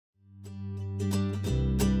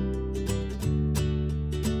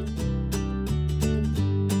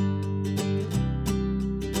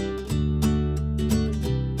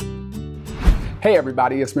Hey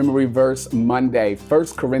everybody, it's Memory Verse Monday. 1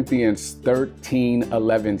 Corinthians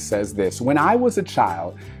 13:11 says this: "When I was a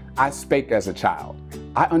child, I spake as a child.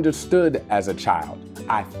 I understood as a child.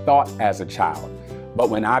 I thought as a child.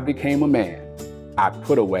 But when I became a man, I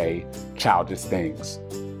put away childish things."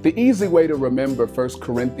 The easy way to remember 1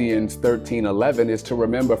 Corinthians 13:11 is to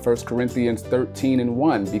remember 1 Corinthians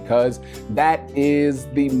 13:1, because that is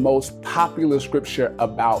the most popular scripture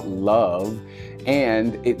about love,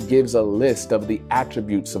 and it gives a list of the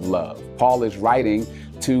attributes of love. Paul is writing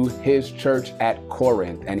to his church at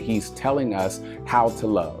Corinth, and he's telling us how to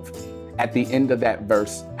love. At the end of that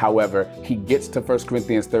verse, however, he gets to 1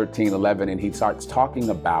 Corinthians 13:11 and he starts talking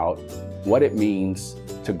about what it means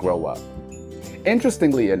to grow up.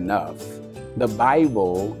 Interestingly enough, the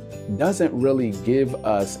Bible doesn't really give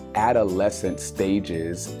us adolescent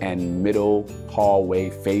stages and middle hallway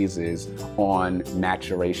phases on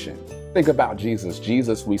maturation. Think about Jesus.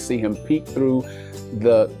 Jesus, we see him peek through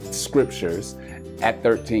the scriptures at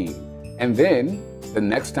 13. And then the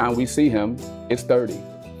next time we see him, it's 30.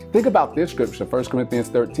 Think about this scripture, 1 Corinthians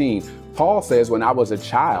 13. Paul says, "When I was a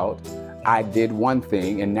child, I did one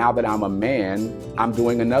thing, and now that I'm a man, I'm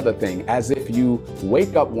doing another thing." As if you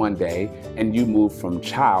wake up one day and you move from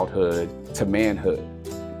childhood to manhood.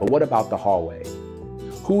 But what about the hallway?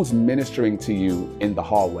 Who's ministering to you in the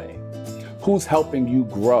hallway? Who's helping you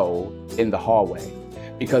grow in the hallway?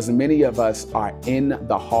 Because many of us are in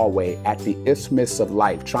the hallway at the isthmus of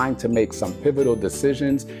life, trying to make some pivotal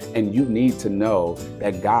decisions, and you need to know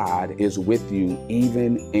that God is with you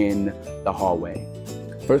even in the hallway.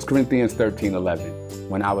 1 Corinthians 13:11,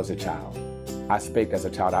 "When I was a child, I spake as a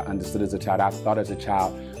child, I understood as a child, I thought as a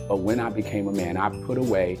child, but when I became a man, I put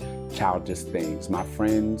away childish things." My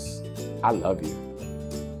friends, I love you,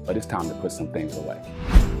 but it's time to put some things away.